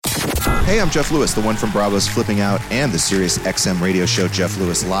Hey, I'm Jeff Lewis, the one from Bravo's Flipping Out and the Sirius XM radio show Jeff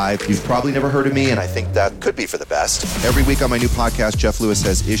Lewis Live. You've probably never heard of me, and I think that could be for the best. Every week on my new podcast, Jeff Lewis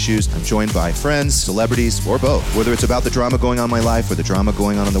Has Issues, I'm joined by friends, celebrities, or both. Whether it's about the drama going on in my life or the drama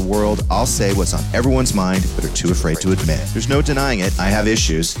going on in the world, I'll say what's on everyone's mind but are too afraid to admit. There's no denying it. I have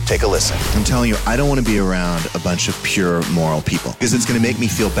issues. Take a listen. I'm telling you, I don't want to be around a bunch of pure moral people because it's going to make me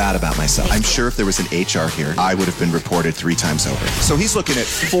feel bad about myself. I'm sure if there was an HR here, I would have been reported 3 times over. So he's looking at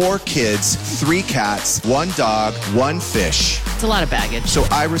 4 kids, 3 cats, 1 dog, 1 fish. It's a lot of baggage. So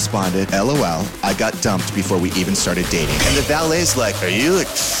I responded, LOL, I got dumped before we even started dating. And the valet's like, are you like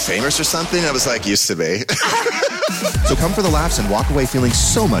famous or something? I was like, used to be. So come for the laughs and walk away feeling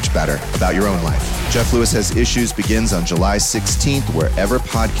so much better about your own life. Jeff Lewis Has Issues begins on July 16th, wherever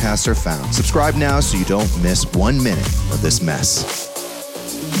podcasts are found. Subscribe now so you don't miss 1 minute of this mess.